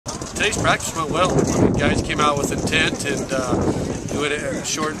Today's practice went well. Guys came out with intent, and we had a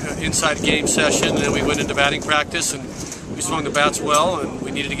short inside game session, and then we went into batting practice, and we swung the bats well, and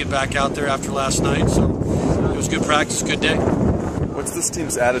we needed to get back out there after last night. So it was good practice, good day. What's this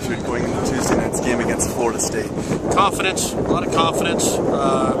team's attitude going into Tuesday night's game against Florida State? Confidence, a lot of confidence.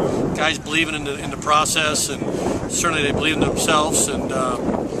 Guys believing in the process, and certainly they believe in themselves. And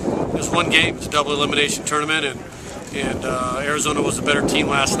it was one game, it's a double elimination tournament, and Arizona was a better team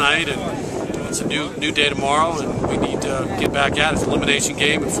last night, and it's a new day tomorrow, and we need to get back at it. It's an elimination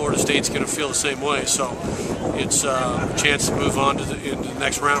game, and Florida State's going to feel the same way. So it's a chance to move on into the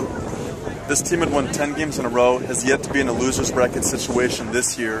next round. This team had won 10 games in a row, has yet to be in a loser's bracket situation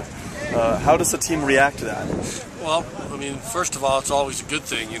this year. How does the team react to that? Well, I mean, first of all, it's always a good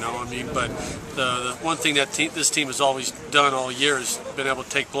thing, you know. I mean, but the one thing that this team has always done all year is been able to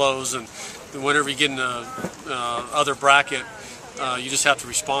take blows, and whenever you get in the other bracket, you just have to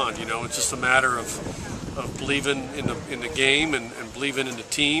respond. You know, it's just a matter of believing in the game and believing in the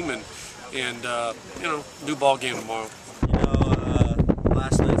team, and you know, new ball game tomorrow. You know,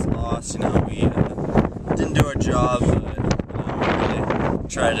 last night's loss, you know, we didn't do our job, but we really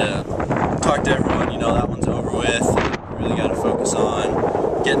tried to talk to everyone. You know, that one's over with. We really got to focus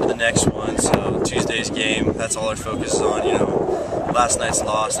on getting to the next one. So Tuesday's game, that's all our focus is on. You know, last night's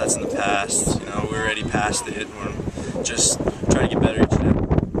loss, that's in the past. You know, we're already past it. We're just trying to get better each day.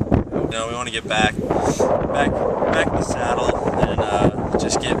 You know, we want to get back in the saddle and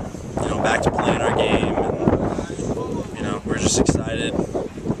just get, you know, back to playing our game. And you know, we're just excited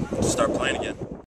to start playing again.